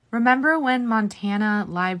Remember when Montana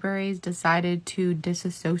libraries decided to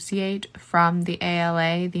disassociate from the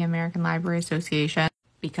ALA, the American Library Association,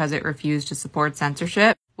 because it refused to support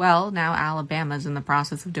censorship? Well, now Alabama's in the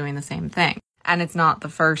process of doing the same thing. And it's not the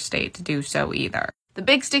first state to do so either. The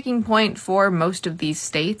big sticking point for most of these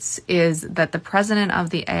states is that the president of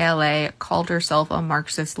the ALA called herself a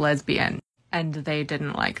Marxist lesbian, and they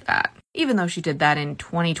didn't like that. Even though she did that in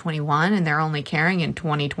 2021 and they're only caring in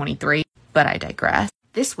 2023, but I digress.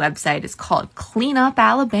 This website is called Clean Up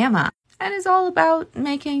Alabama and is all about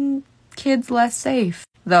making kids less safe.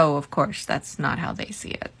 Though, of course, that's not how they see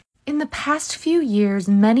it. In the past few years,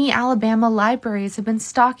 many Alabama libraries have been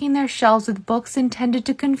stocking their shelves with books intended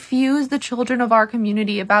to confuse the children of our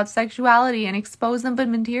community about sexuality and expose them to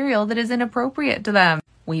material that is inappropriate to them.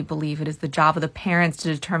 We believe it is the job of the parents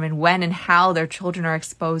to determine when and how their children are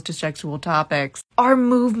exposed to sexual topics. Our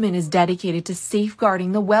movement is dedicated to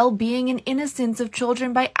safeguarding the well-being and innocence of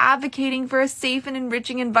children by advocating for a safe and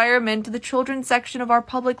enriching environment to the children's section of our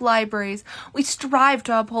public libraries. We strive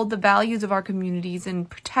to uphold the values of our communities and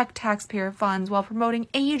protect taxpayer funds while promoting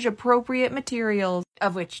age-appropriate materials,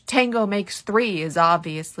 of which Tango Makes 3 is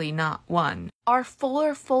obviously not one. Our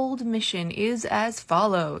fourfold mission is as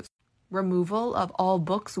follows. Removal of all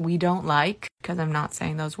books we don't like, because I'm not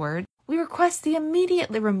saying those words. We request the immediate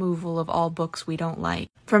removal of all books we don't like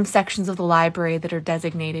from sections of the library that are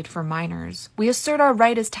designated for minors. We assert our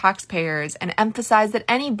right as taxpayers and emphasize that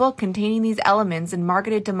any book containing these elements and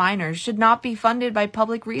marketed to minors should not be funded by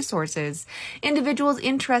public resources. Individuals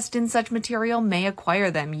interested in such material may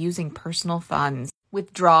acquire them using personal funds.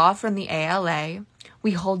 Withdraw from the ALA.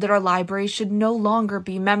 We hold that our libraries should no longer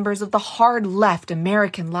be members of the hard left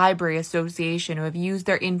American Library Association who have used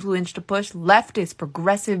their influence to push leftist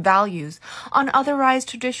progressive values on otherwise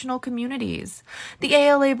traditional communities. The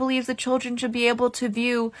ALA believes that children should be able to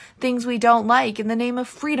view things we don't like in the name of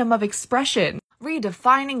freedom of expression.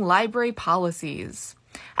 Redefining library policies.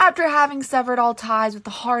 After having severed all ties with the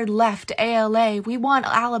hard left ALA, we want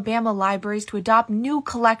Alabama libraries to adopt new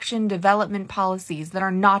collection development policies that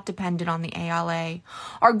are not dependent on the ALA.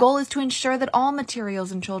 Our goal is to ensure that all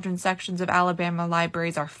materials in children's sections of Alabama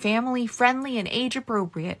libraries are family-friendly and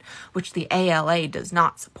age-appropriate, which the ALA does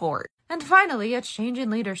not support. And finally, a change in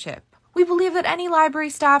leadership. We believe that any library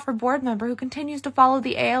staff or board member who continues to follow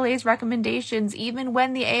the ALA's recommendations, even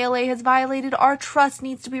when the ALA has violated our trust,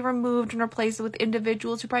 needs to be removed and replaced with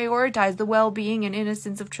individuals who prioritize the well-being and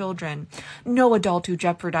innocence of children. No adult who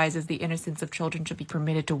jeopardizes the innocence of children should be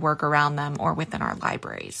permitted to work around them or within our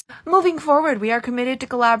libraries. Moving forward, we are committed to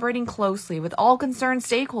collaborating closely with all concerned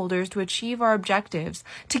stakeholders to achieve our objectives.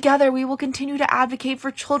 Together, we will continue to advocate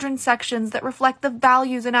for children's sections that reflect the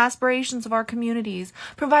values and aspirations of our communities,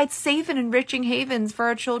 provide safe and enriching havens for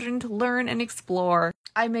our children to learn and explore.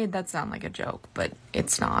 I made that sound like a joke, but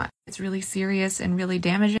it's not. It's really serious and really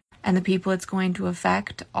damaging, and the people it's going to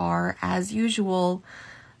affect are, as usual,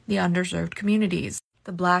 the underserved communities.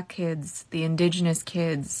 The Black kids, the Indigenous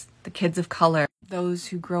kids, the kids of color, those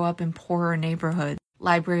who grow up in poorer neighborhoods.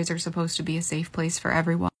 Libraries are supposed to be a safe place for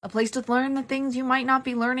everyone, a place to learn the things you might not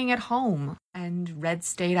be learning at home. And red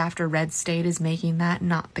state after red state is making that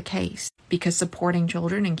not the case, because supporting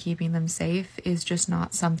children and keeping them safe is just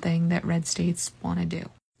not something that red states want to do.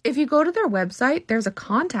 If you go to their website, there's a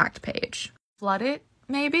contact page. Flood it,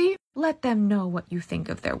 maybe? Let them know what you think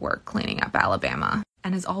of their work cleaning up Alabama.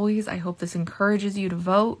 And as always, I hope this encourages you to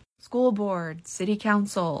vote. School board, city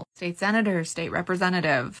council, state senator, state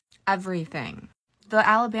representative, everything. The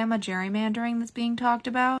Alabama gerrymandering that's being talked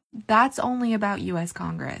about, that's only about U.S.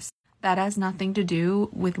 Congress. That has nothing to do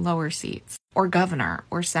with lower seats, or governor,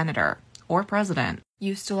 or senator, or president.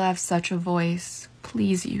 You still have such a voice.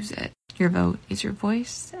 Please use it. Your vote is your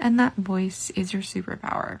voice, and that voice is your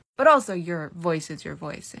superpower. But also, your voice is your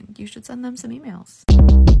voice, and you should send them some emails.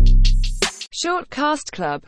 Shortcast Club